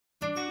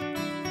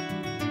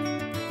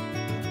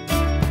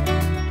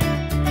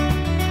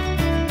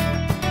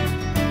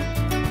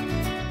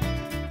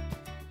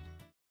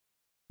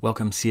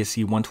Welcome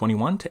CSC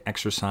 121 to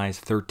exercise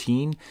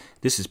 13.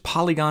 This is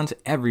Polygons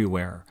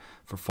Everywhere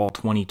for fall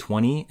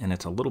 2020, and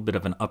it's a little bit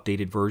of an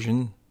updated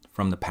version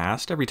from the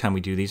past. Every time we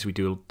do these, we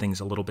do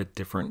things a little bit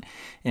different.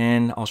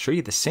 And I'll show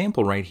you the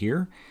sample right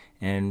here,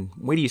 and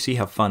wait till you see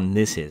how fun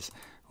this is.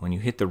 When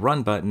you hit the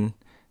run button,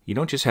 you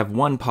don't just have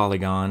one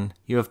polygon,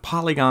 you have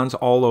polygons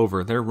all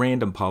over. They're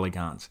random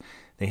polygons.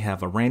 They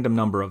have a random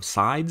number of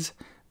sides.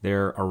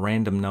 They're a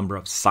random number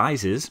of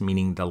sizes,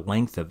 meaning the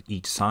length of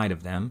each side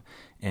of them,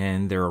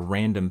 and they're a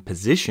random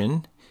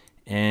position,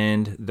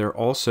 and they're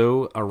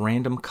also a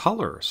random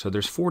color. So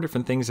there's 4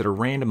 different things that are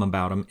random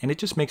about them, and it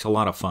just makes a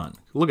lot of fun.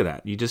 Look at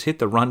that. You just hit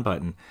the run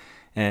button,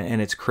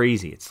 and it's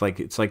crazy. It's like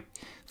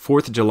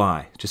 4th of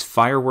July, just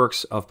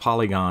fireworks of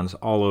polygons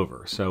all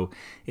over. So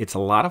it's a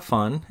lot of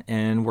fun,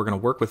 and we're going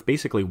to work with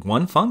basically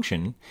one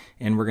function,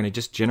 and we're going to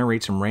just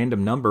generate some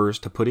random numbers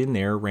to put in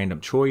there, random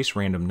choice,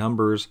 random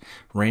numbers,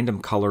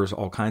 random colors,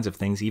 all kinds of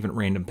things, even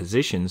random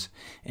positions.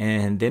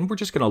 And then we're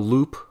just going to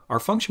loop our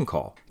function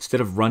call.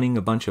 Instead of running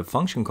a bunch of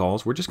function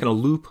calls, we're just going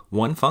to loop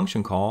one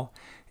function call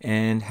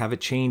and have it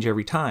change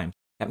every time.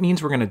 That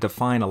means we're going to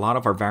define a lot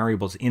of our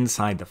variables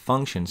inside the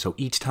function, so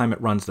each time it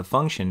runs the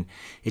function,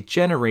 it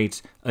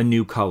generates a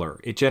new color,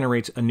 it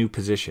generates a new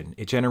position,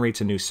 it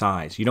generates a new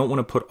size. You don't want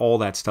to put all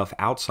that stuff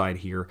outside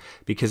here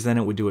because then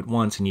it would do it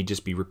once and you'd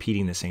just be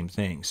repeating the same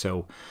thing.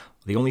 So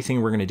the only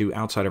thing we're going to do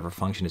outside of our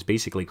function is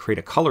basically create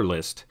a color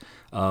list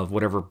of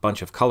whatever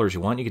bunch of colors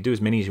you want. You can do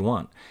as many as you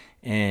want,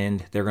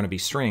 and they're going to be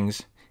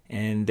strings,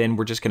 and then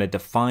we're just going to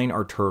define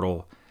our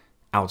turtle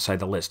outside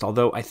the list.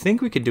 Although I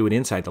think we could do it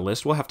inside the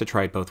list. We'll have to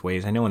try it both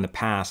ways. I know in the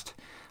past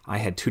I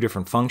had 2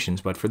 different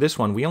functions, but for this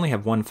one we only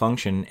have one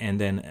function and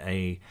then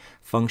a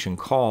function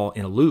call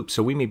in a loop,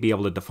 so we may be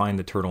able to define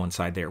the turtle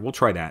inside there. We'll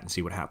try that and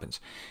see what happens,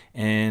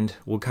 and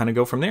we'll kind of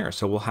go from there.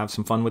 So we'll have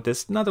some fun with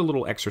this. Another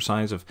little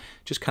exercise of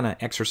just kind of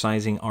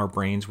exercising our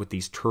brains with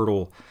these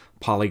turtle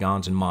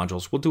polygons and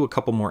modules. We'll do a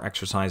couple more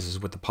exercises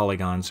with the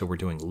polygons, so we're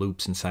doing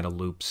loops inside of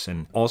loops,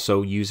 and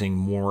also using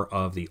more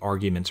of the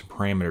arguments and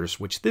parameters,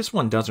 which this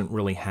one doesn't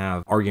really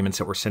have arguments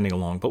that we're sending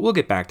along, but we'll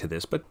get back to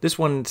this. But this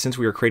one, since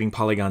we were creating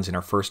polygons in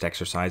our first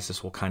exercise,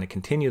 this will kind of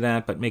continue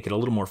that, but make it a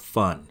little more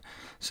fun.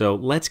 So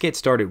let's get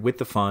started with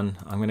the fun.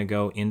 I'm going to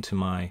go into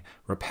my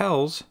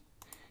repels,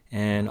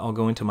 and I'll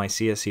go into my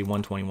CSC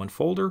 121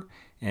 folder,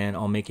 and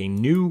I'll make a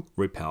new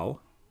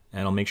repel,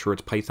 and I'll make sure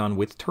it's Python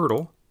with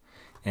turtle.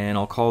 And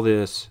I'll call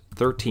this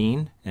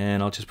 13,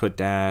 and I'll just put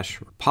dash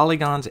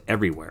polygons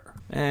everywhere.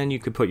 And you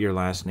could put your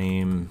last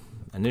name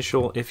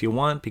initial if you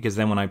want, because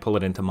then when I pull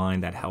it into mine,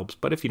 that helps.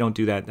 But if you don't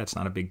do that, that's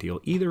not a big deal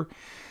either.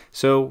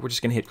 So we're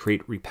just going to hit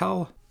create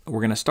repel.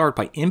 We're going to start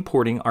by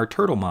importing our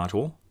turtle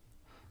module.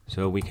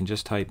 So we can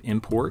just type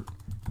import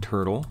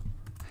turtle.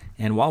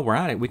 And while we're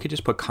at it, we could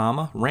just put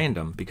comma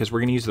random, because we're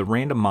going to use the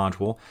random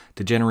module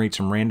to generate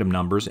some random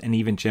numbers and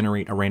even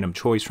generate a random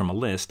choice from a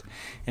list.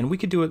 And we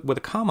could do it with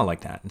a comma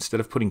like that.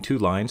 Instead of putting 2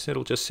 lines,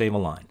 it'll just save a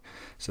line.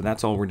 So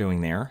that's all we're doing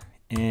there.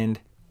 And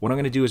what I'm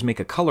going to do is make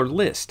a color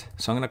list.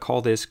 So I'm going to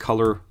call this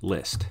color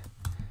list.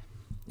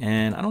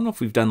 And I don't know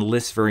if we've done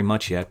lists very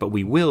much yet, but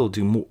we will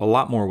do a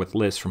lot more with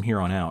lists from here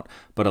on out.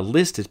 But a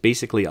list is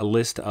basically a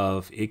list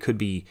of, it could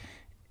be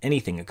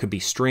anything. It could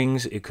be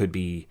strings, it could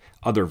be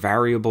other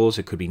variables,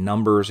 it could be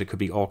numbers, it could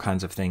be all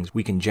kinds of things.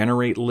 We can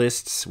generate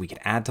lists, we can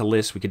add to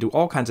lists, we could do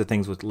all kinds of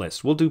things with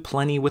lists. We'll do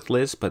plenty with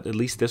lists, but at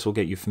least this will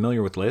get you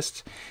familiar with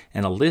lists.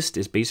 And a list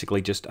is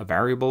basically just a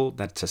variable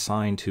that's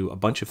assigned to a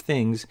bunch of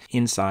things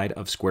inside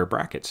of square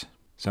brackets.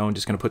 So I'm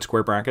just going to put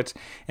square brackets,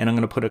 and I'm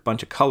going to put a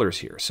bunch of colors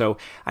here. So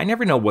I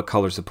never know what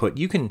colors to put.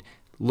 You can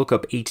look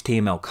up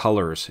HTML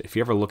colors. If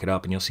you ever look it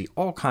up, and you'll see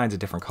all kinds of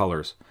different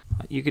colors.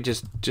 You could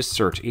just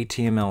search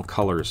HTML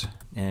colors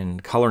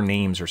and color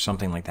names or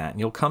something like that, and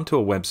you'll come to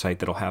a website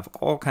that'll have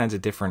all kinds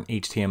of different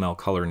HTML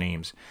color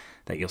names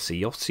that you'll see.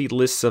 You'll see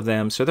lists of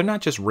them. So they're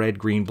not just red,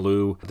 green,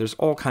 blue. There's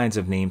all kinds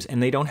of names,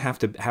 and they don't have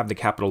to have the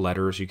capital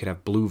letters. You could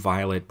have blue,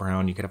 violet,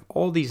 brown. You could have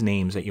all these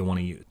names that you want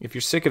to use. If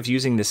you're sick of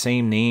using the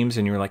same names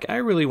and you're like, I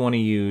really want to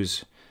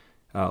use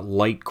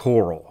light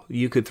coral,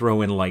 you could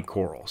throw in light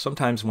coral.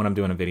 Sometimes when I'm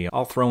doing a video,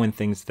 I'll throw in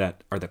things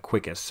that are the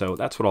quickest. So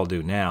that's what I'll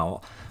do now.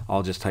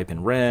 I'll just type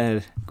in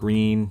red,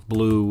 green,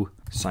 blue,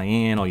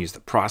 cyan. I'll use the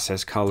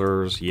process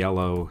colors,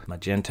 yellow,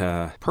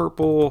 magenta,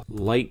 purple,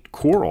 light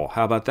coral.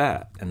 How about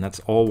that? And that's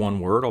all one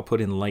word. I'll put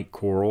in light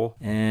coral,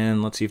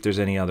 and let's see if there's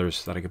any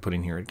others that I could put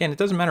in here. Again, it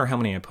doesn't matter how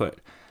many I put.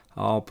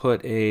 I'll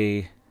put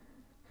a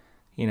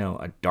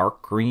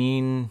dark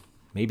green,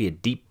 maybe a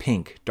deep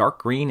pink, dark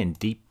green and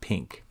deep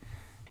pink.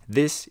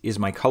 This is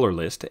my color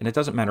list, and it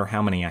doesn't matter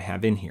how many I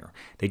have in here.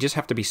 They just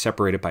have to be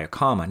separated by a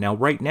comma. Now,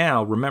 right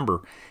now,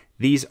 remember,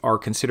 these are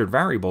considered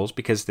variables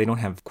because they don't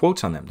have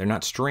quotes on them. They're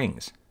not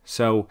strings.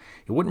 So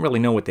it wouldn't really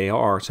know what they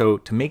are. So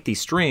to make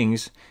these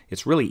strings,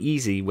 it's really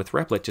easy with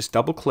Replit. Just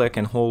double click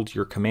and hold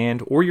your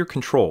command or your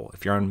control.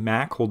 If you're on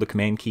Mac, hold the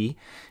command key.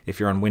 If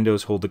you're on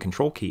Windows, hold the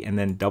control key, and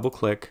then double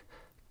click,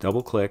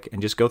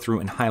 and just go through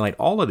and highlight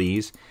all of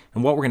these.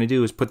 And what we're going to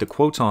do is put the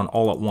quotes on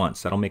all at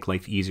once. That'll make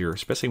life easier,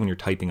 especially when you're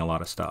typing a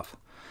lot of stuff.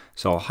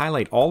 So I'll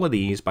highlight all of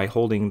these by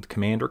holding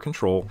Command or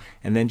Control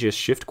and then just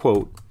Shift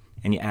quote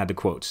and you add the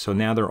quotes. So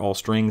now they're all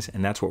strings,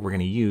 and that's what we're going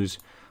to use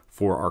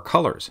for our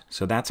colors.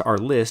 So that's our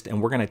list,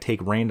 and we're going to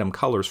take random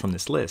colors from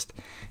this list.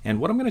 And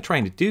what I'm going to try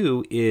to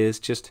do is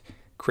just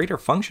create our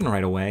function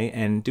right away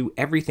and do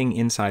everything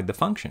inside the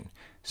function.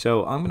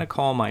 So I'm going to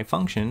call my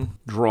function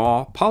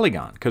draw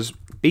polygon, because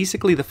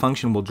basically the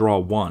function will draw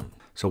one.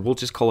 So we'll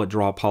just call it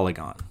draw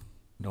polygon.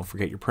 Don't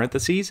forget your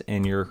parentheses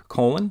and your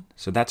colon.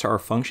 So that's our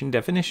function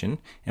definition.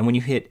 And when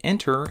you hit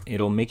enter,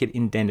 it'll make it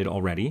indented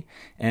already.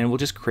 And we'll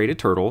just create a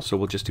turtle. So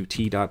we'll just do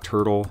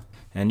t.turtle.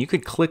 And you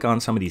could click on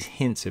some of these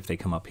hints if they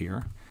come up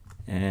here.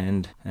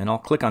 And I'll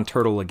click on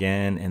turtle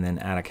again and then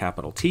add a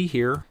capital T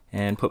here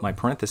and put my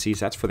parentheses.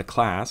 That's for the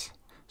class.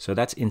 So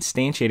that's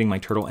instantiating my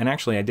turtle. And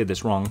actually I did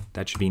this wrong.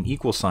 That should be an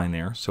equal sign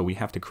there. So we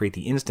have to create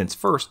the instance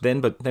first,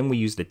 but then we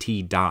use the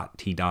t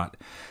dot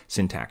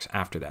syntax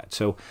after that.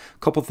 So a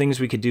couple things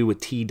we could do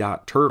with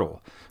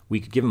t.turtle. We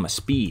could give him a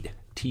speed,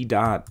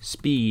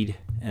 t.speed,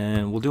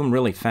 and we'll do him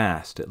really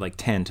fast at like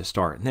 10 to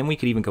start. And then we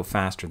could even go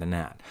faster than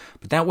that.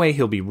 But that way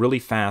he'll be really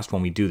fast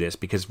when we do this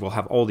because we'll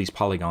have all these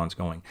polygons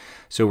going.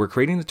 So we're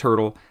creating the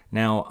turtle.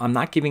 Now I'm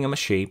not giving him a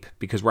shape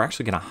because we're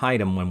actually going to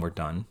hide him when we're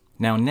done.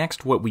 Now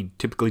next what we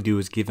typically do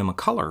is give him a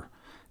color.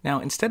 Now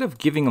instead of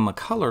giving him a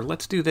color,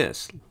 let's do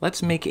this.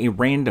 Let's make a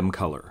random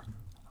color.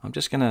 I'm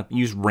just going to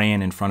use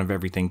ran in front of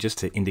everything just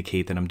to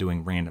indicate that I'm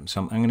doing random.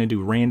 So I'm going to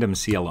do random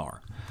CLR.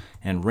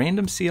 And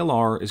random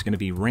CLR is going to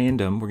be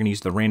random. We're going to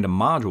use the random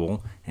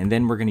module, and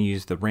then we're going to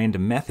use the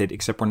random method,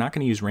 except we're not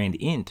going to use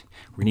randint.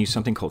 We're going to use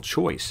something called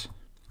choice.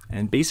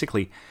 And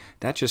basically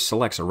that just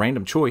selects a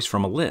random choice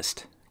from a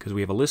list because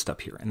we have a list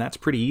up here. And that's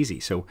pretty easy.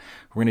 So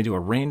we're going to do a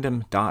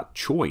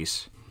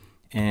random.choice.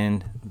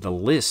 And the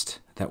list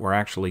that we're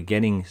actually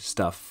getting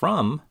stuff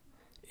from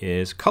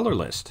is color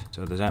list.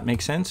 So does that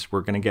make sense?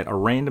 We're going to get a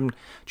random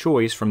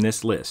choice from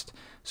this list.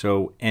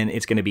 So, and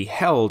it's going to be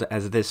held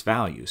as this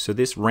value. So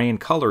this rand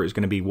color is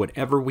going to be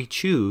whatever we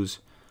choose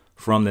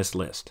from this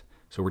list.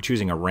 So we're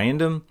choosing a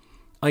random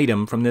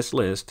item from this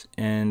list,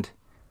 and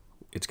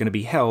it's going to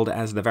be held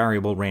as the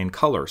variable rand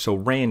color. So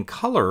rand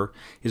color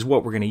is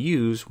what we're going to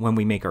use when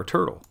we make our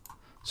turtle.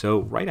 So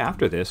right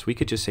after this, we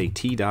could just say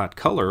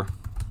t.color.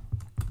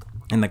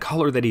 And the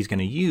color that he's going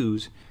to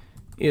use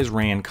is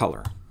rand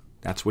color.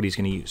 That's what he's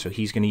going to use. So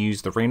he's going to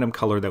use the random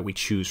color that we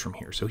choose from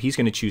here. So he's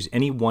going to choose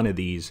any one of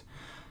these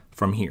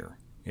from here,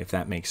 if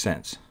that makes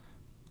sense.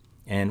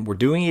 And we're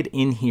doing it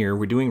in here.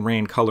 We're doing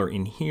rand color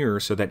in here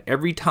so that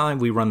every time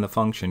we run the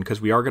function,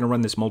 because we are going to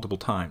run this multiple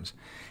times,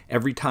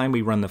 every time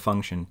we run the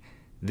function,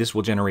 this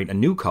will generate a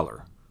new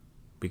color.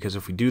 Because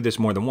if we do this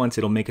more than once,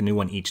 it'll make a new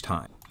one each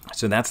time.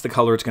 So that's the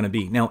color it's going to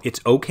be. Now, it's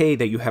okay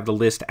that you have the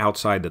list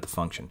outside of the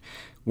function.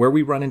 Where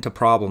we run into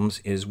problems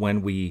is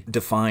when we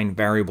define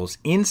variables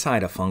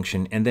inside a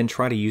function and then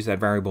try to use that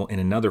variable in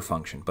another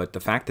function. But the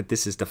fact that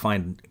this is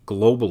defined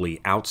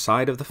globally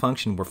outside of the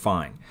function, we're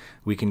fine.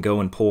 We can go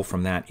and pull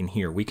from that in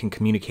here. We can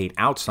communicate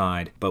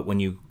outside, but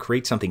when you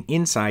create something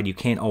inside, you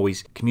can't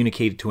always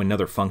communicate it to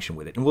another function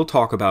with it. And we'll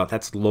talk about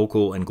that's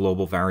local and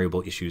global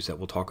variable issues that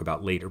we'll talk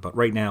about later. But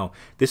right now,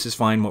 this is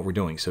fine what we're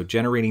doing. So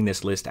generating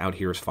this list out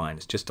here is fine.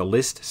 It's just a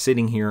list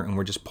sitting here, and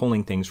we're just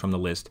pulling things from the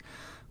list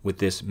with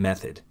this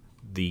method,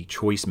 the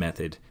choice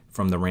method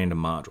from the random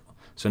module.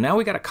 So now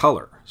we got a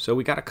color. So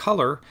we got a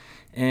color,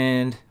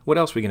 and what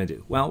else are we going to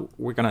do? Well,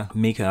 we're going to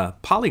make a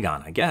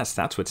polygon, I guess.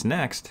 That's what's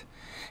next.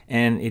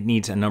 And it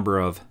needs a number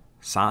of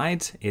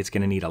sides. It's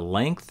going to need a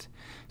length.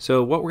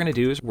 So what we're going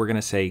to do is we're going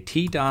to say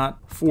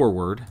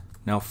t.forward.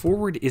 Now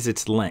forward is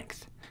its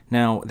length.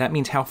 Now that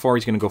means how far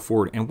he's going to go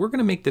forward, and we're going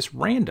to make this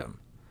random.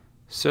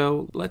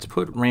 So let's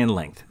put rand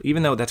length.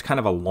 Even though that's kind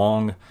of a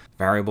long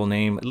variable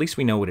name, at least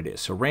we know what it is.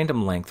 So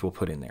random length we'll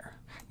put in there.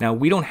 Now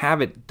we don't have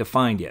it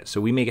defined yet,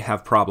 so we may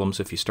have problems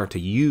if you start to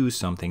use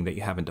something that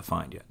you haven't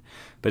defined yet.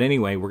 But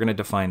anyway, we're going to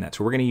define that.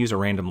 So we're going to use a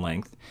random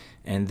length,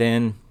 and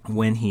then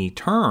when he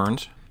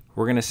turns,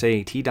 we're going to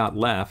say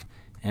t.left,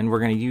 and we're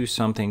going to use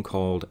something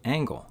called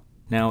angle.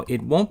 Now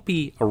it won't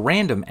be a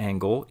random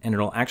angle, and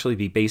it'll actually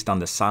be based on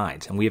the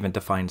sides, and we haven't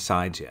defined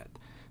sides yet.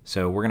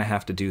 So we're going to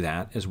have to do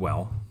that as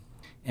well.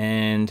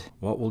 And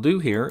what we'll do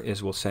here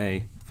is we'll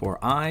say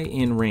for I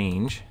in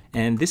range,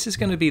 and this is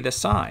going to be the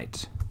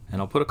sides.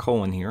 And I'll put a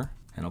colon here,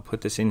 and I'll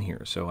put this in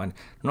here. So I don't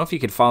know if you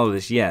could follow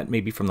this yet,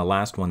 maybe from the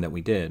last one that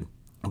we did.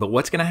 But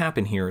what's going to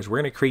happen here is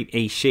we're going to create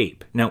a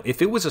shape. Now,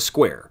 if it was a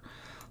square,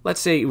 let's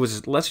say it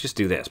was, let's just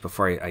do this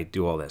before I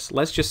do all this.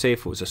 Let's just say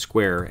if it was a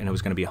square and it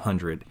was going to be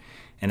 100,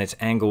 and its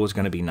angle was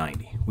going to be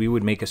 90. We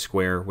would make a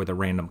square with a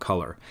random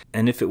color.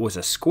 And if it was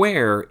a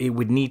square, it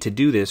would need to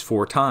do this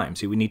 4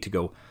 times. It would need to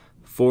go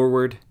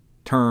forward,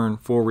 turn,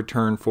 forward,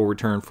 turn, forward,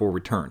 turn,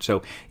 forward, turn.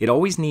 So it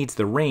always needs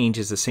the range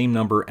is the same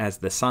number as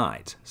the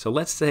sides. So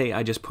let's say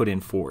I just put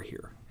in 4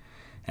 here.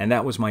 And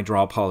that was my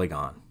draw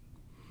polygon.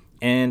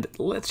 And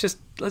let's just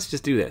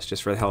do this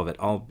just for the hell of it.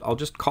 I'll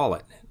just call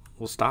it.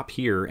 We'll stop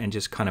here and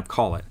just kind of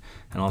call it.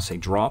 And I'll say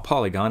draw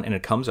polygon, and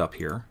it comes up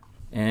here.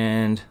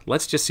 And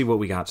let's just see what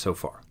we got so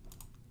far.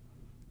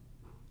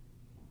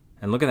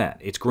 And look at that,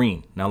 it's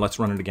green. Now let's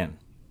run it again.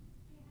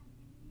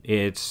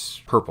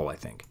 It's purple, I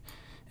think.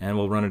 And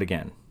we'll run it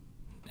again.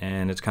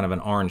 And it's kind of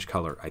an orange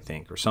color, I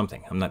think, or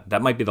something.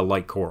 That might be the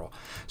light coral.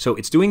 So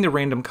it's doing the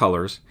random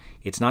colors.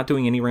 It's not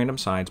doing any random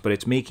sides, but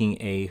it's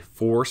making a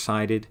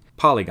four-sided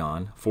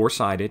polygon,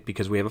 four-sided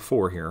because we have a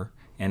 4 here,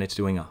 and it's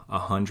doing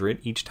 100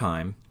 each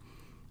time.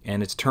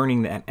 And it's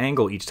turning that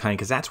angle each time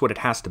because that's what it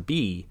has to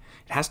be.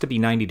 It has to be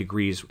 90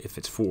 degrees if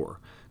it's 4.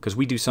 Because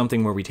we do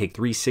something where we take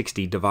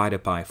 360, divide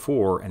it by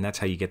 4, and that's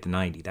how you get the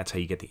 90. That's how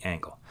you get the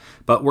angle.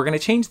 But we're going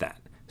to change that.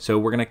 So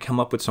we're going to come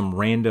up with some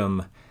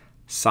random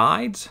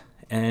sides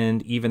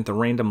and even the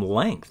random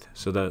length.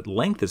 So the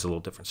length is a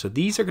little different. So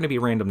these are going to be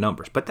random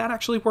numbers, but that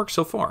actually works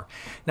so far.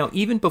 Now,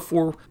 even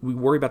before we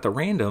worry about the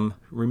random,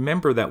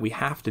 remember that we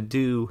have to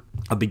do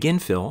a begin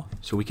fill.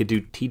 So we could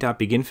do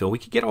t.begin fill. We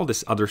could get all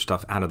this other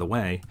stuff out of the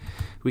way.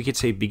 We could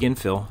say begin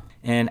fill.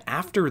 And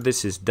after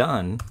this is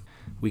done,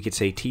 we could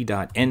say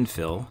t.end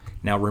fill.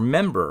 Now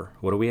remember,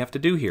 what do we have to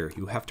do here?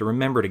 You have to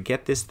remember to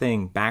get this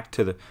thing back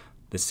to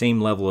the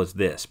same level as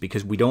this,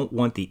 because we don't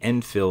want the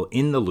end fill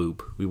in the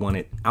loop. We want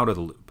it out of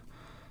the loop.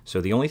 So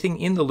the only thing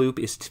in the loop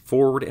is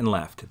forward and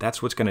left.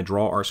 That's what's going to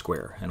draw our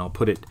square. And I'll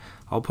put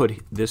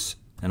this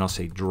and I'll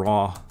say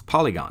draw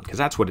polygon, because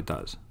that's what it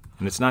does.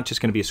 And it's not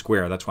just going to be a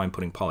square. That's why I'm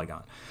putting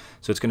polygon.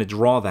 So it's going to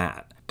draw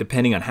that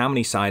depending on how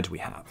many sides we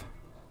have.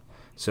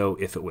 So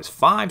if it was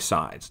 5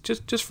 sides,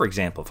 just for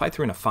example, if I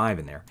threw in a 5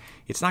 in there,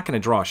 it's not going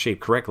to draw a shape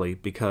correctly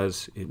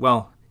because,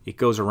 it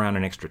goes around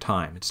an extra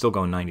time. It's still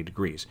going 90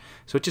 degrees.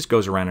 So it just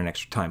goes around an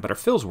extra time, but our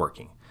fill's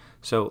working.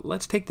 So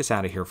let's take this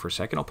out of here for a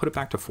second. I'll put it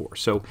back to 4.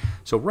 So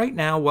right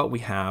now what we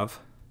have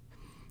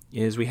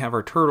is we have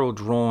our turtle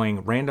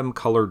drawing random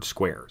colored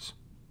squares.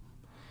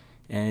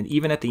 And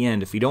even at the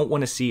end, if you don't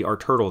want to see our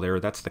turtle there,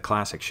 that's the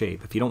classic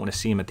shape. If you don't want to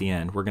see him at the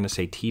end, we're going to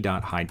say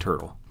t.hide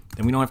turtle.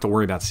 Then we don't have to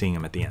worry about seeing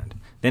him at the end.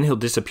 Then he'll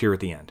disappear at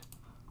the end.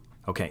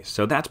 Okay,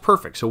 so that's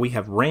perfect. So we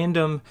have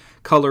random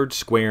colored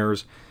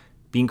squares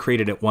being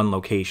created at one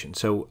location.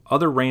 So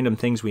other random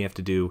things we have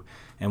to do,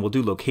 and we'll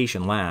do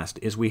location last,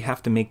 is we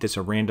have to make this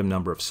a random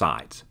number of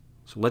sides.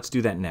 So let's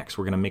do that next.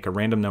 We're going to make a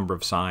random number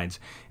of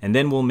sides, and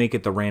then we'll make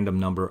it the random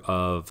number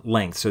of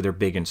lengths, so they're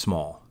big and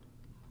small.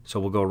 So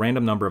we'll go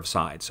random number of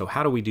sides. So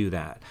how do we do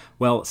that?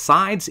 Well,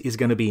 sides is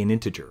going to be an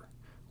integer.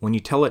 When you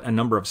tell it a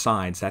number of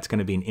sides, that's going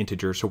to be an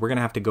integer, so we're going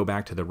to have to go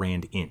back to the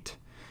rand int.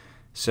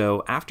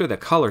 So after the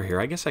color here,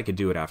 I guess I could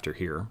do it after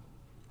here,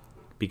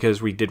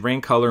 because we did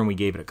rand color and we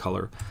gave it a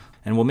color.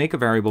 And we'll make a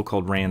variable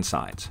called rand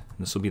sides.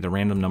 This will be the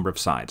random number of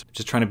sides.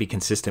 Just trying to be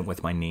consistent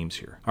with my names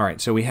here. All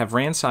right, so we have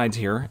rand sides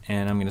here,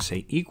 and I'm going to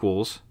say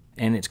equals,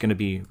 and it's going to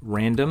be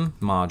random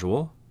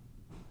module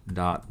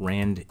dot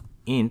rand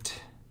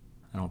int.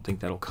 I don't think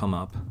that'll come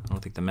up. I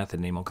don't think the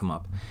method name will come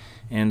up.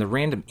 And the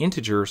random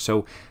integer,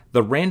 so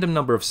the random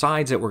number of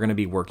sides that we're going to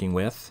be working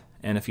with,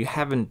 and if you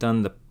haven't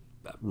done the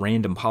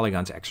random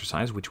polygons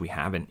exercise, which we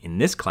haven't in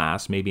this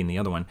class, maybe in the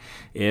other one,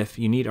 if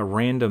you need a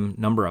random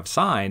number of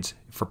sides,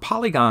 for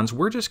polygons,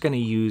 we're just going to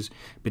use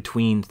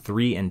between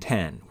 3 and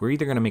 10. We're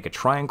either going to make a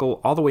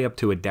triangle all the way up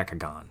to a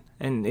decagon.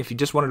 And if you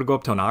just wanted to go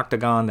up to an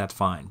octagon, that's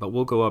fine. But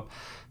we'll go up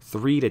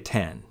 3 to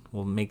 10.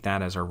 We'll make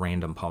that as our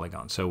random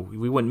polygon. So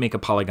we wouldn't make a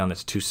polygon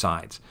that's 2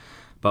 sides,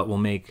 but we'll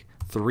make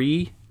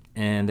 3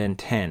 and then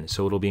 10.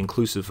 So it'll be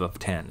inclusive of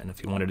 10. And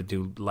if you wanted to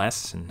do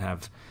less and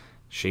have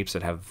shapes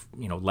that have,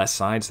 less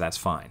sides, that's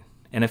fine.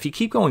 And if you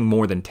keep going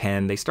more than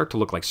 10, they start to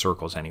look like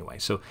circles anyway.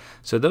 So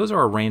those are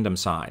our random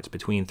sides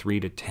between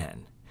 3 to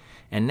 10.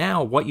 And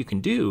now what you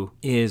can do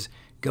is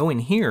go in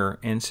here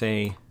and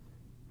say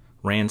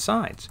rand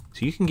sides.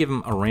 So you can give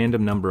them a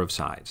random number of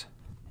sides.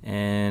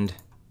 And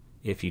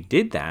if you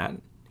did that,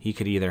 he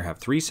could either have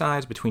 3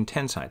 sides between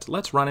 10 sides.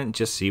 Let's run it and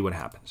just see what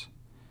happens.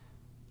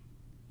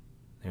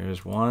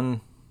 There's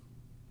one.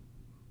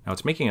 Now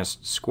it's making a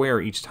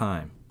square each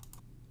time.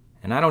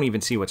 And I don't even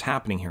see what's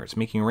happening here. It's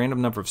making a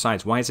random number of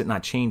sides. Why is it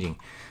not changing?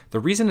 The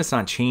reason it's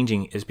not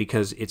changing is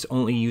because it's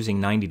only using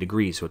 90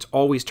 degrees, so it's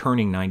always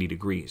turning 90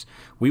 degrees.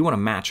 We want to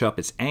match up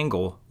its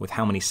angle with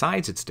how many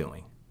sides it's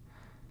doing.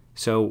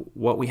 So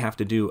what we have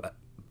to do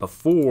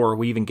before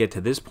we even get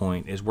to this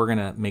point is we're going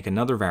to make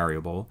another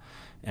variable,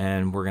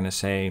 and we're going to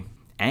say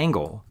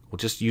angle. We'll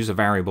just use a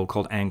variable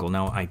called angle.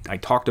 Now, I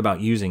talked about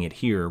using it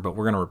here, but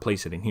we're going to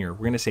replace it in here.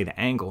 We're going to say the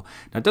angle.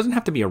 Now, it doesn't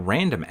have to be a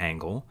random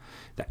angle.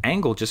 The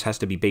angle just has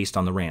to be based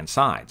on the rand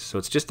sides. So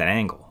it's just an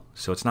angle.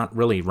 So it's not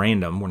really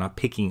random. We're not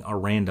picking a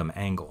random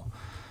angle.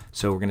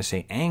 So we're going to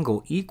say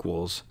angle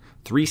equals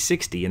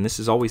 360, and this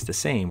is always the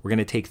same. We're going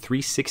to take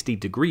 360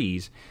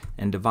 degrees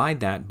and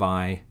divide that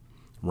by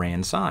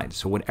rand sides.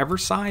 So whatever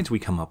sides we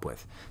come up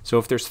with. So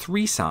if there's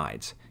 3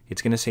 sides,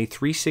 it's going to say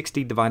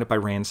 360 divided by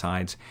rand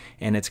sides,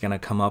 and it's going to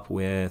come up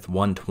with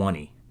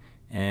 120.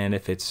 And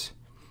if it's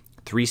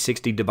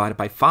 360 divided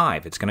by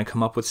 5, it's going to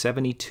come up with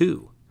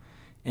 72.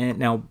 And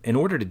now, in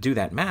order to do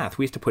that math,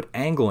 we have to put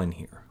angle in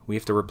here. We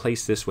have to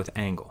replace this with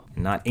angle,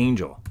 not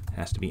angel. It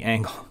has to be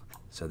angle.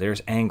 So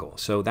there's angle.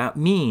 So that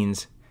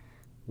means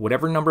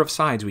whatever number of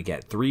sides we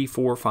get, 3,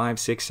 4, 5,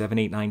 6, 7,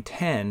 8, 9,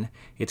 10,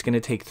 it's going to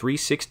take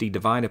 360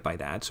 divided by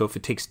that. So if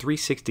it takes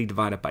 360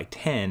 divided by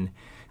 10,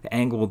 the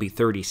angle will be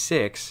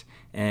 36,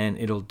 and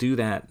it'll do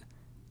that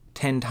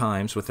 10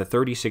 times with a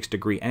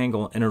 36-degree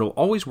angle, and it'll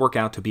always work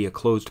out to be a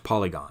closed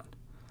polygon.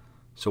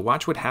 So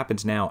watch what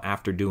happens now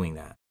after doing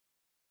that.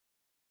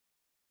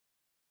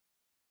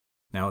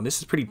 Now this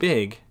is pretty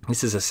big.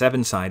 This is a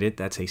 7-sided,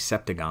 that's a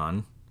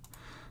septagon.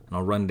 And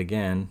I'll run it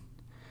again.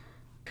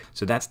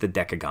 So that's the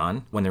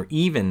decagon. When they're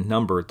even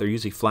numbered, they're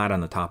usually flat on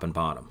the top and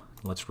bottom.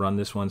 Let's run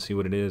this one, see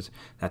what it is.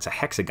 That's a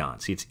hexagon.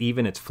 See, it's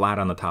even, it's flat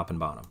on the top and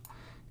bottom.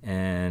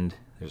 And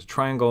there's a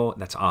triangle.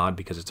 That's odd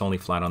because it's only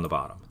flat on the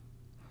bottom.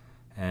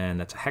 And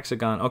that's a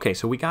hexagon. Okay,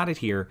 so we got it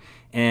here.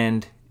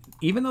 And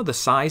even though the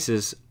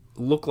sizes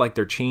look like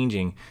they're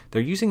changing,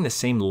 they're using the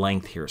same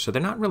length here. So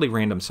they're not really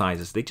random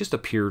sizes. They just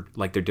appear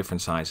like they're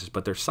different sizes,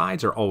 but their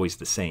sides are always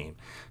the same.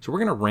 So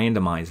we're going to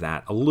randomize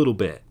that a little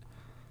bit.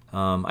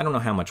 I don't know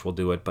how much we'll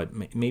do it,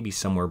 but maybe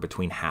somewhere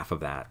between half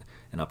of that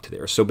and up to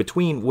there. So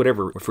between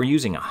whatever, if we're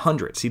using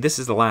 100, see, this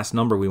is the last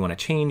number we want to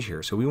change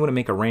here. So we want to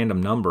make a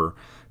random number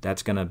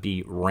that's going to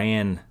be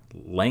ran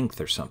length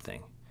or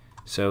something.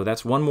 So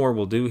that's one more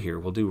we'll do here.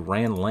 We'll do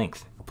ran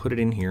length. I'll put it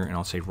in here and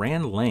I'll say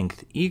ran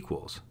length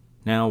equals.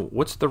 Now,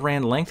 what's the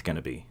ran length going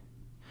to be?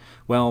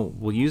 Well,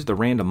 we'll use the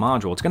random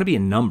module. It's going to be a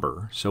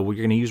number, so we're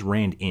going to use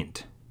rand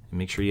int. And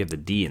make sure you have the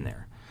D in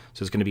there.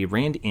 So it's going to be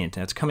rand int.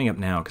 That's coming up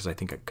now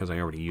because I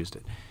already used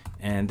it.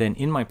 And then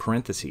in my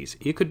parentheses,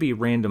 it could be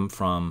random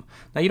from,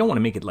 now you don't want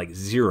to make it like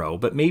 0,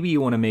 but maybe you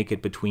want to make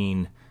it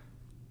between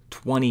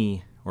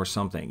 20 or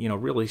something, you know,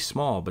 really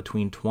small,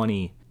 between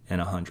 20 and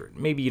 100.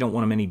 Maybe you don't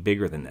want them any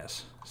bigger than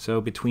this.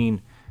 So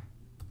between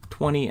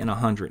 20 and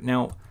 100.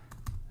 Now,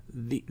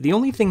 the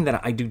only thing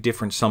that I do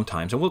different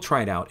sometimes, and we'll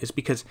try it out, is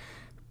because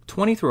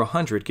 20 through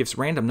 100 gives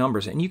random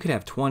numbers, and you could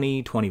have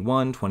 20,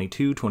 21,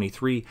 22,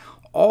 23,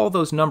 all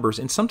those numbers,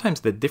 and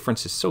sometimes the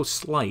difference is so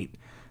slight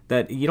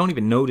that you don't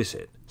even notice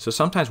it. So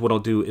sometimes what I'll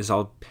do is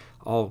I'll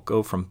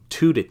go from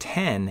 2 to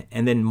 10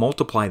 and then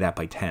multiply that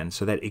by 10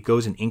 so that it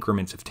goes in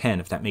increments of 10,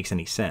 if that makes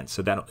any sense.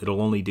 So that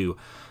it'll only do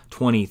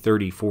 20,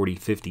 30, 40,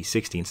 50,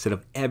 60 instead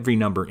of every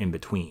number in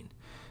between.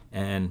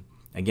 And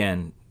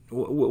again,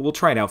 we'll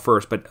try it out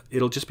first, but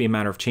it'll just be a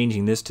matter of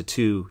changing this to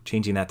 2,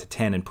 changing that to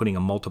 10, and putting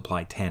a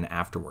multiply 10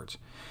 afterwards.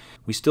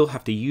 We still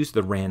have to use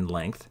the rand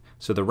length,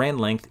 so the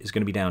rand length is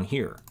going to be down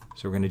here.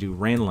 So we're going to do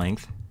rand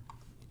length,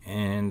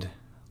 and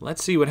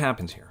let's see what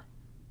happens here.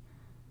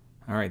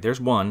 All right,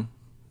 there's one.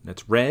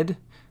 That's red,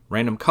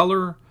 random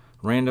color,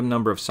 random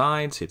number of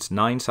sides. It's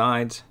 9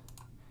 sides.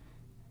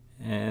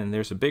 And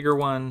there's a bigger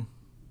one.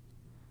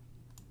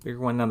 Bigger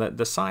one. Now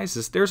the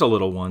sizes, there's a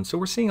little one, so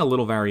we're seeing a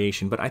little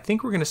variation, but I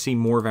think we're going to see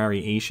more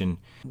variation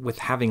with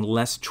having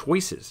less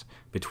choices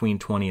between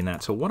 20 and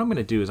that. So what I'm going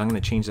to do is I'm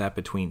going to change that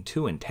between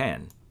 2 and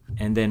 10,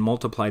 and then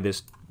multiply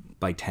this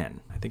by 10.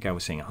 I think I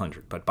was saying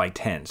 100, but by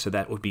 10. So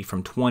that would be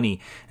from 20,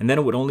 and then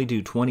it would only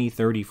do 20,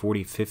 30,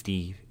 40,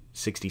 50,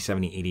 60,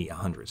 70, 80,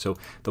 100. So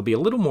there'll be a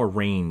little more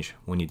range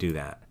when you do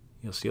that.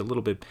 You'll see a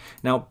little bit.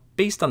 Now,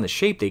 based on the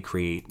shape they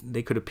create,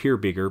 they could appear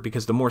bigger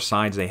because the more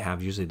sides they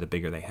have, usually the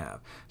bigger they have.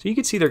 So you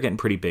can see they're getting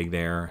pretty big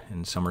there,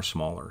 and some are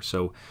smaller.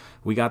 So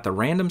we got the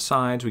random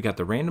sides, we got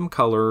the random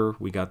color,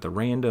 we got the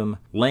random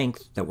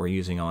length that we're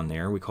using on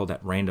there. We call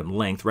that random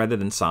length rather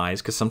than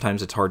size, because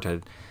sometimes it's hard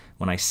to,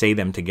 when I say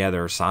them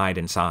together, side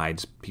and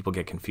sides, people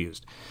get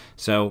confused.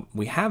 So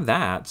we have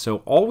that.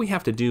 So all we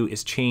have to do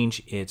is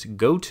change its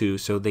go-to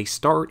so they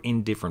start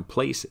in different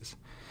places.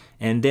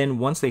 And then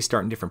once they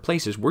start in different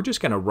places, we're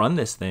just going to run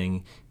this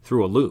thing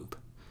through a loop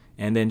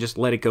and then just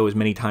let it go as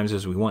many times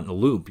as we want in a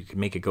loop. You can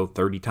make it go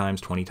 30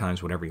 times, 20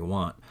 times, whatever you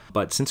want.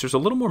 But since there's a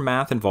little more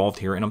math involved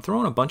here, and I'm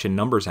throwing a bunch of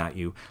numbers at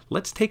you,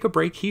 let's take a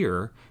break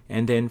here.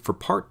 And then for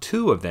part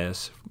 2 of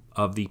this,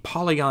 of the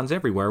polygons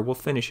everywhere, we'll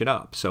finish it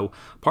up. So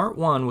part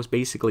 1 was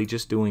basically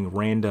just doing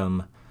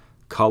random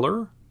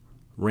color,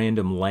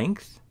 random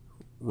length,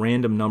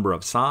 random number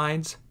of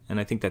sides, and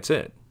I think that's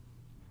it.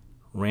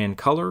 Rand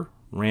color,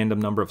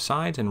 random number of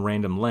sides, and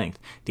random length.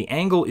 The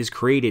angle is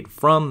created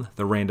from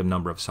the random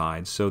number of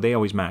sides, so they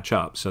always match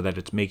up so that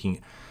it's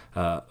making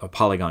a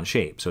polygon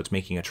shape. So it's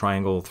making a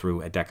triangle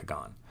through a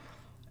decagon.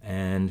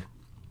 And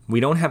we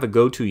don't have a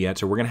go-to yet,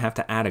 so we're going to have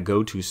to add a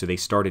go-to so they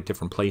start at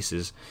different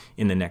places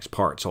in the next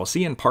part. So I'll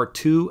see you in part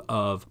 2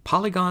 of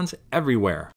Polygons Everywhere.